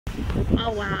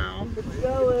Oh wow. It's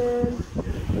going.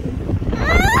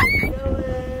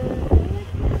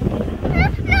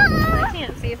 I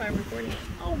can't see if I'm recording it.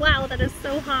 Oh wow, that is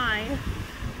so high.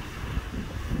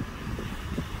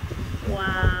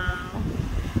 Wow.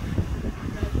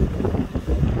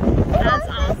 That's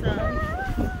awesome.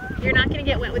 You're not gonna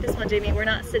get wet with this one, Jamie. We're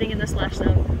not sitting in the splash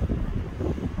zone.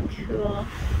 Cool.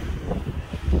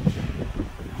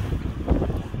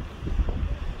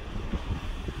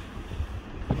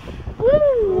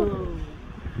 Woo!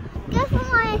 Guess what?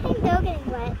 I think they're getting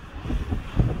wet.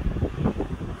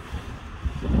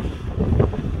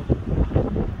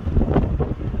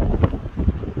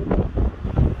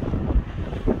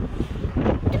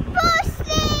 It's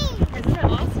bursting! Isn't it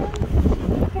awesome?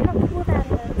 Look at how cool that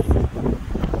is.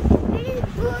 It is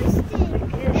bursting.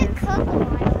 It is. It's Cocoa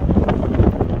Island.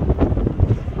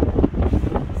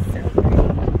 So pretty.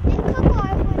 And Cocoa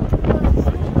Island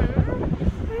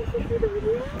burst.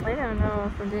 I don't know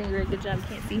if I'm doing a very good job.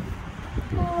 Can't see.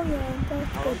 Oh yeah,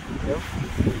 that's good.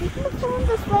 You can film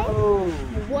this way. Oh.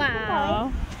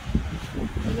 Wow.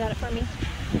 You got it for me?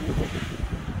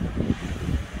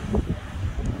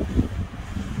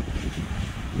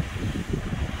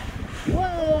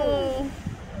 Whoa.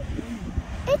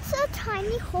 It's a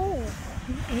tiny hole.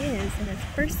 It is, and it's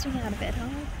bursting out of it, huh?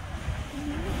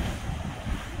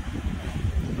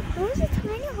 It was a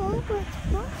tiny hole, but it's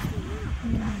bursting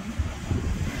out.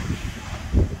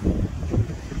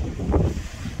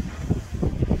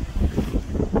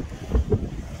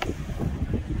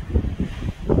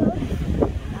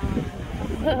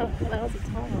 Whoa, that was a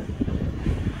tall one.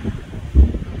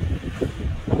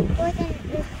 Or then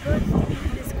it's bursting.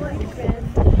 It's going to Grand.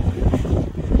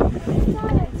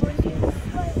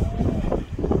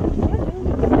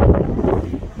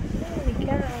 Holy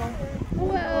cow.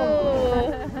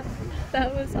 Whoa! That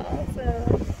was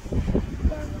awesome.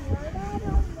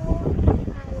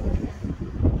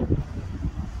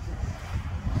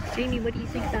 Jamie, what do you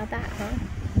think about that, huh?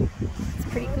 It's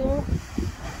pretty cool.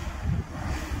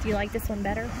 Do you like this one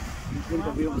better? You think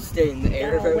we'll be able to stay in the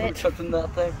air if everyone jumped in that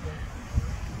thing?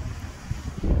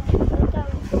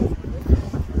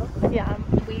 Yeah,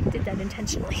 we did that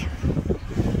intentionally.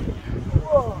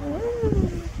 Whoa!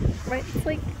 Right, it's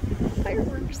like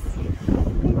fireworks.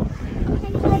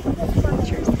 Like this one.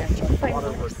 Nature's natural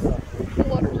fireworks.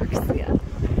 Waterworks, yeah.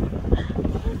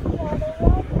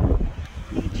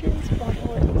 Nature's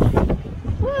waterworks.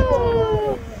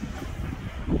 Whoa!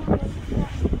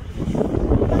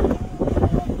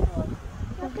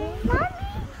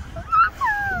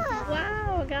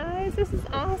 Wow, guys, this is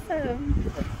awesome.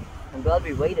 I'm glad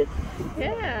we waited.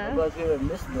 Yeah. I'm glad we would have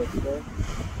missed this though.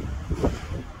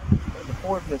 The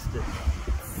Ford missed it.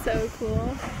 So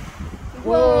cool.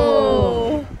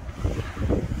 Whoa!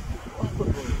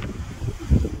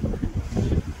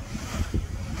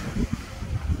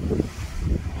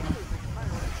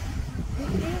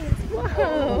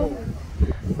 Whoa!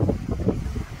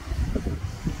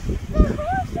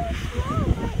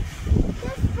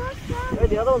 Hey,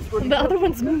 the other one's pretty The other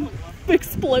one's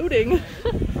exploding.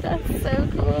 That's so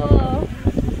cool.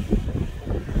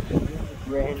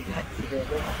 Grand Geyser.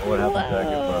 What happens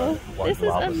Whoa. if This is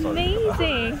lava starts?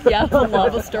 amazing. Yeah, the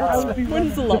lava starts. When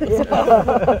does the lava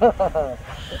start?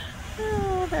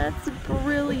 Oh, that's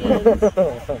brilliant.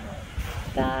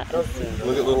 That is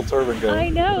Look at little Turban go. I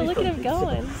know, look at him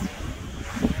going.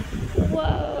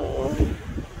 Whoa.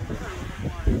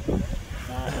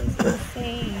 That is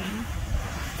insane.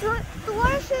 The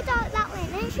water shoots out that way,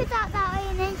 and then shoots out that way,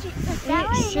 and then shoots out that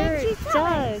way, It and sure then shoots that way.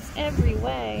 does, every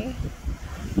way.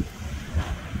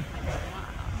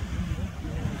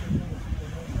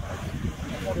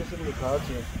 There's so many clouds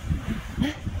here.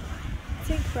 It's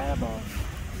incredible.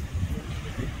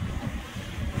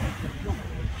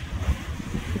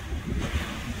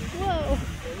 Whoa.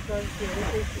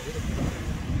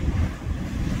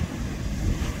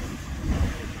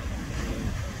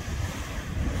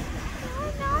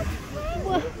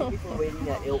 Whoa. People waiting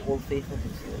at Old Faithful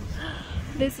concealers.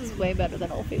 This is way better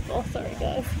than Old Faithful. Sorry,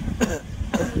 guys.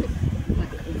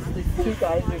 These two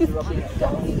guys are erupting at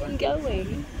down. Keep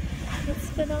going. It's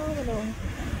phenomenal.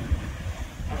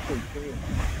 Actually, period.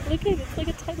 Look at it. It's like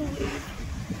a tidal wave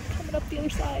coming up the other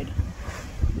side.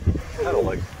 I don't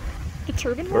like The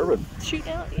Turban Turban. one?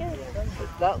 Shooting out? Yeah.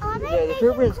 The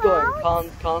Turban's going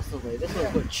constantly. This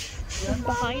one's going.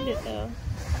 Behind it, though.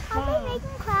 Are they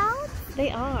making clouds?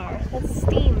 They are. That's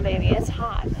steam, baby. It's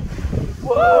hot.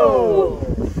 Whoa!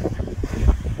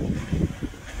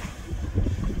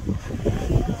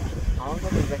 I'm on the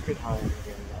record high again.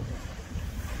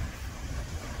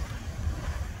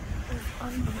 It's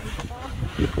unbelievable.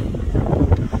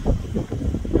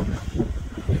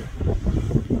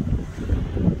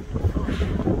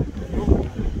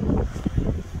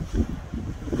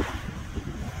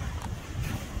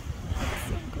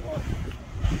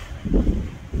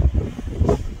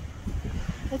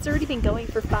 everything going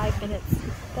for 5 minutes.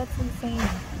 That's insane.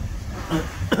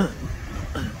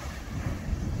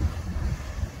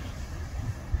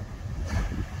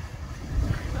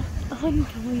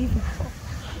 Unbelievable.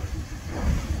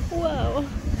 Whoa.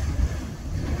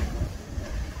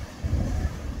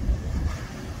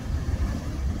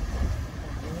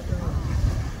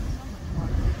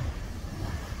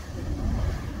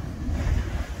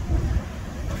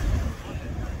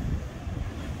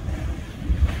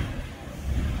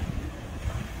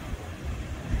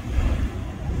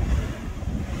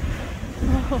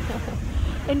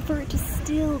 And for it to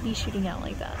still be shooting out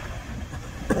like that.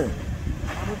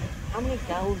 How many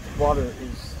gallons of water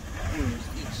is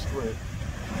used each strip?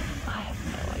 I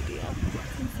have no idea.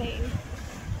 It's insane.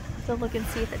 So look and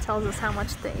see if it tells us how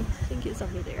much they think is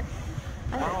under there.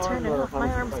 I gotta turn it off. My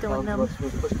arm's going numb.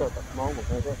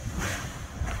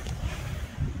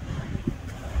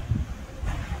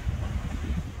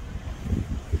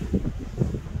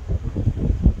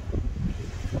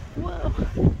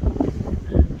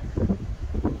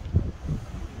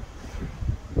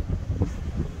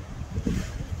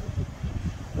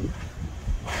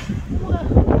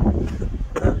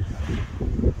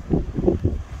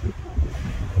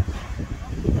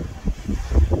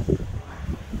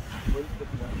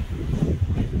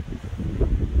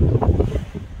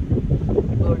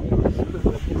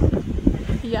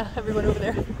 Yeah, everyone over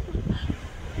there.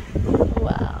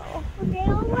 Wow. Are they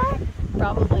all wet?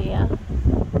 Probably, yeah.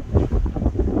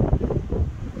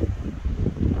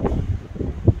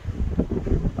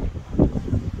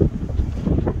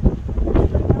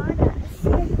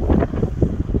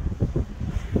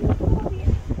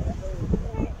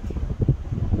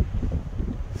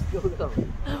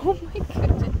 Oh my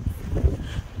goodness.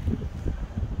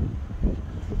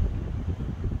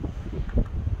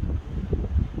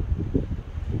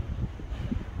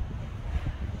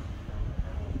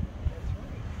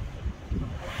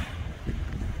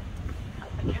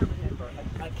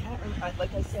 I can't remember.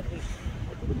 Like I said,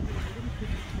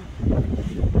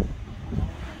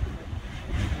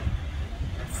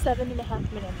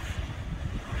 7.5 minutes.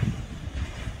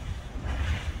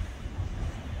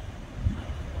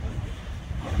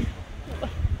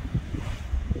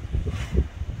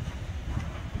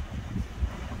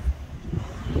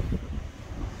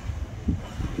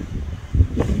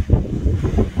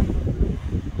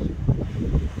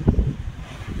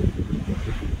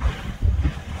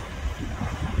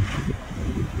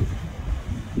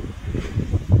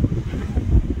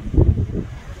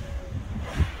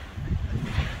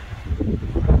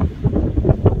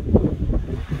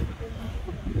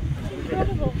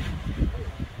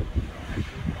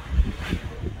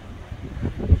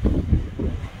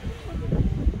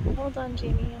 Hold on,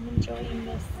 Jamie. I'm enjoying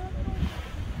this.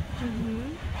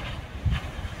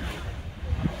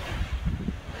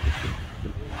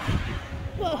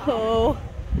 Whoa!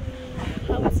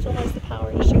 How it still has the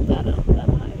power to shoot that up that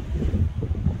high.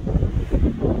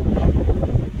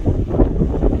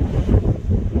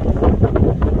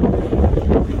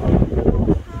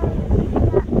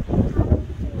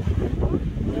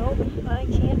 Nope, I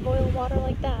can't boil water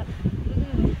like that.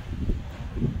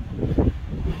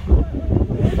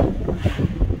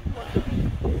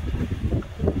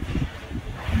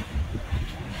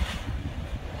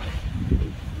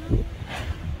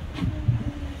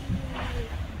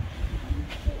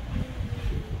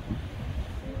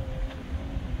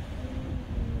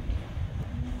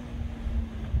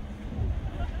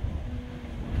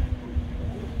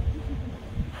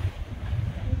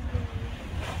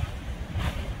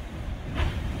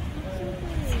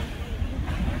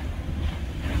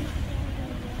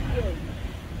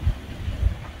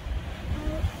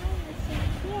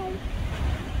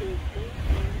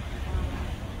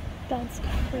 That's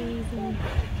crazy.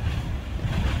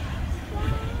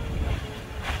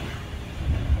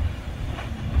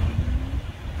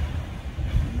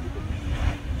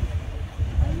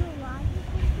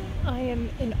 I am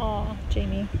in awe,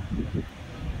 Jamie.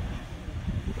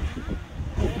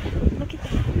 Look at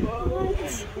that.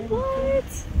 What?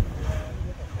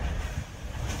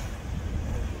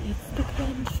 It's the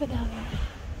grand finale.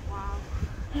 Wow.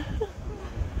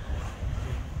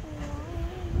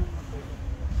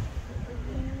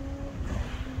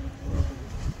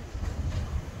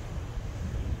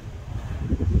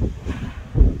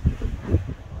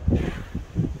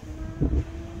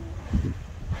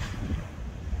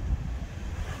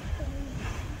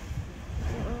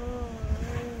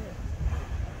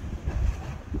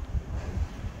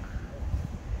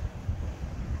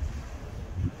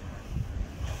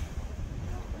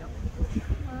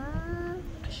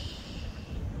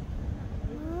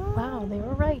 Wow, they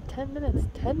were right. 10 minutes.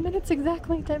 10 minutes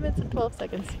exactly. 10 minutes and 12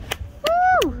 seconds.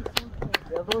 Woo!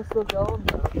 The other one's still going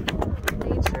though.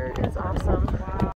 Nature is awesome.